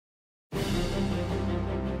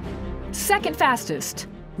Second fastest,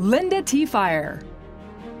 Linda T. Fire.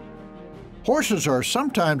 Horses are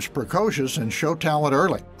sometimes precocious and show talent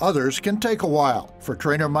early. Others can take a while. For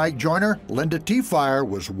trainer Mike Joyner, Linda T. Fire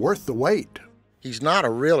was worth the wait. He's not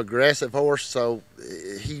a real aggressive horse, so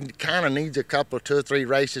he kind of needs a couple of 2 or 3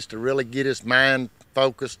 races to really get his mind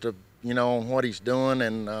focused, on what he's doing,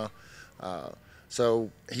 and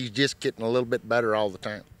so he's just getting a little bit better all the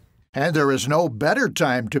time. And there is no better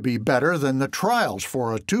time to be better than the trials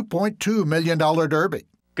for a $2.2 million Derby.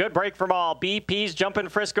 Good break from all. BP's Jumpin'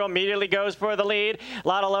 Frisco immediately goes for the lead. A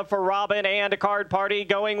lot of love for Robin and a Card Party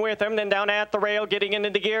going with him. Then down at the rail, getting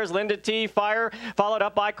into gears, Linda T. Fire, followed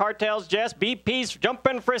up by Cartel's Jess. BP's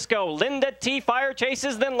Jumpin' Frisco. Linda T. Fire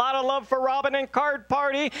chases, then a lot of love for Robin and Card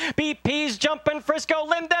Party. BP's Jumpin' Frisco,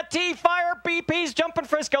 Linda T. Fire. BP's Jumpin'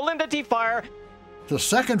 Frisco, Linda T. Fire. The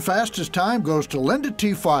second fastest time goes to Linda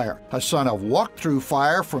T. Fire, a son of Walk-Thru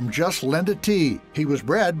Fire from just Linda T. He was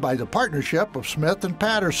bred by the partnership of Smith and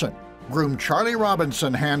Patterson. Groom Charlie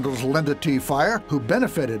Robinson handles Linda T. Fire, who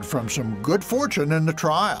benefited from some good fortune in the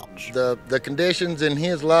trials. The conditions and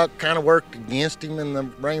his luck kind of worked against him in the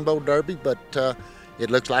Rainbow Derby, but it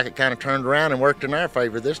looks like it kind of turned around and worked in our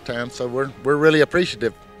favor this time, so we're really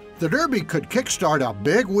appreciative. The Derby could kickstart a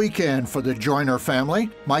big weekend for the Joyner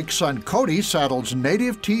family. Mike's son Cody saddles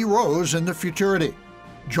Native T. Rose in the Futurity.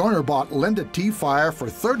 Joyner bought Linda T. Fire for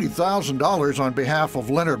 $30,000 on behalf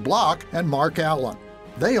of Leonard Block and Mark Allen.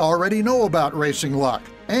 They already know about racing luck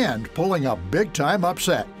and pulling a big-time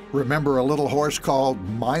upset. Remember a little horse called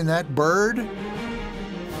Mind That Bird?